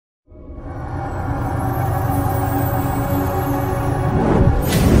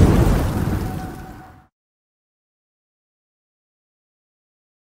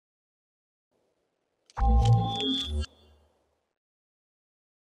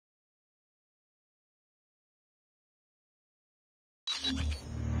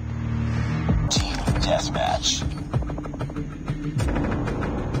deathmatch.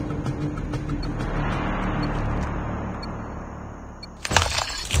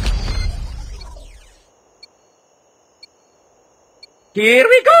 Here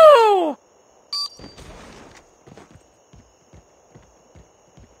we go!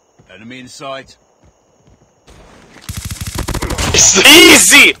 Enemy in sight. It's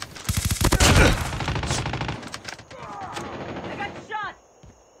easy! I got shot!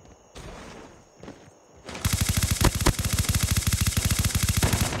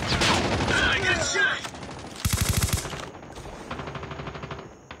 I got shot!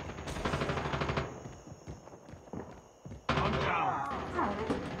 I'm down.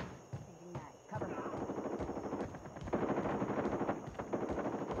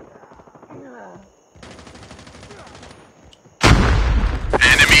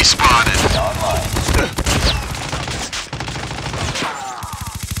 Enemy spotted. Online.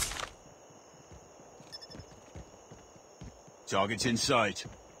 Target's in sight.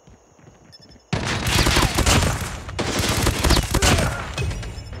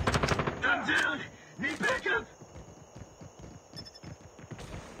 I'm down. Need backup.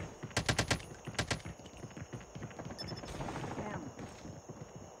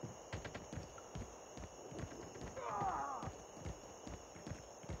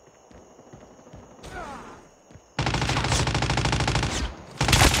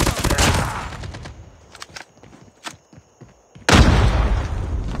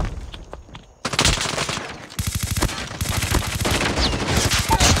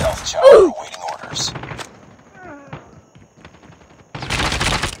 Stealth chopper awaiting orders.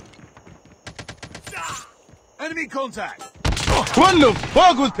 Enemy contact. What the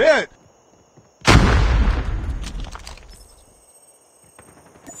fuck was that?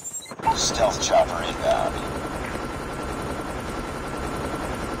 Stealth chopper inbound.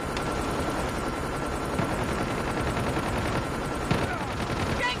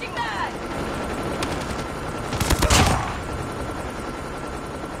 Changing mag!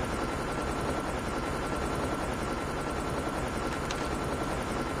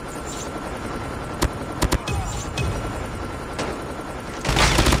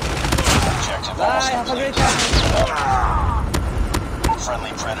 Objective Bye, almost have a great complete. time.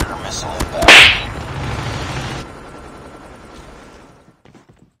 Friendly Predator missile inbound.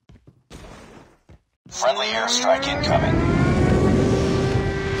 Friendly airstrike incoming.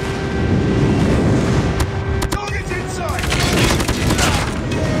 Target's in sight.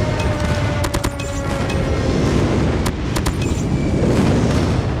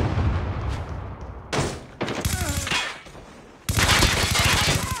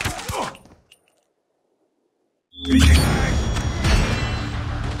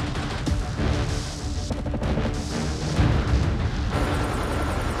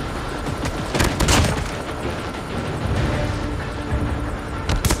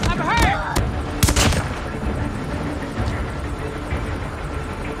 I'm hurt!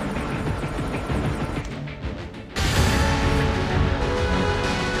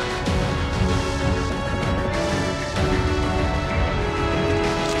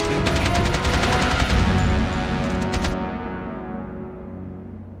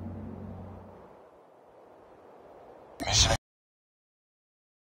 Mission.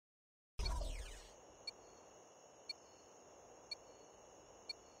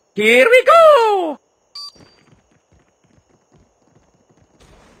 Here we go!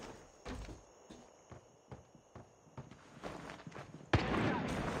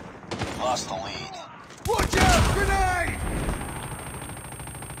 Lost the lead. Watch out! Grenade!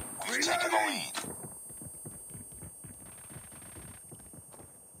 We've taken the lead.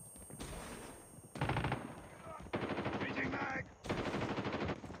 Changing mag.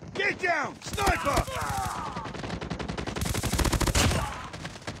 Get down! Sniper!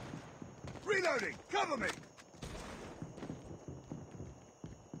 Reloading! Cover me!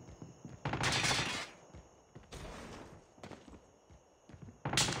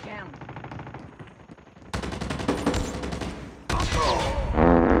 Down.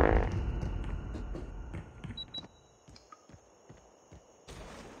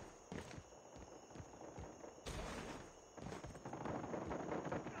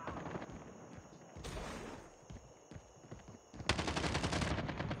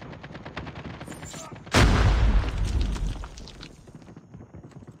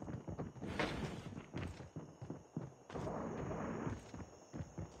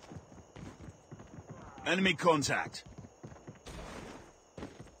 Enemy contact.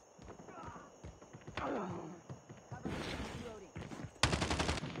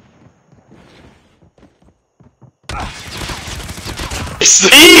 It's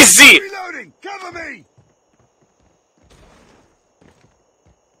easy! Reloading! Cover me!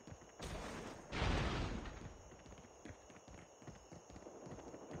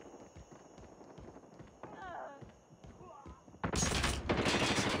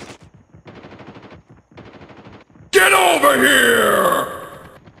 Get over here!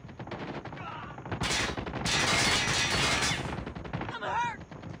 I'm hurt!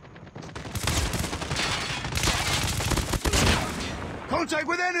 Contact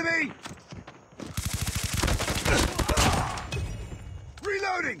with enemy!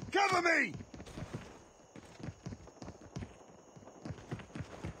 Reloading! Cover me!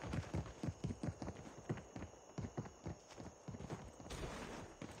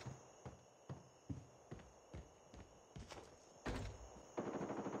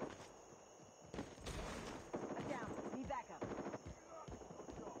 I'm down. Need backup.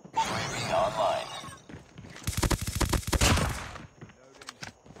 UAV online.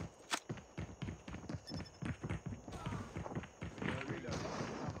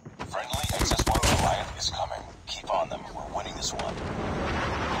 Friendly XS-1 Goliath is coming. Keep on them. We're winning this one.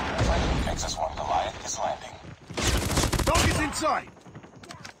 Friendly XS-1 Goliath is landing. Target's in sight!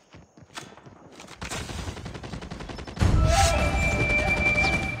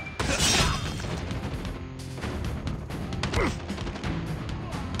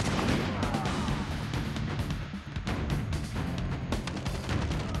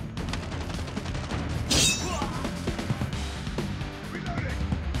 Reloading!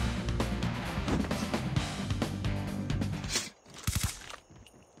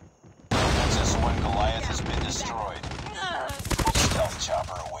 XS-1 Goliath has been destroyed. Stealth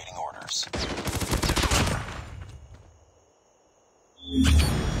chopper awaiting orders.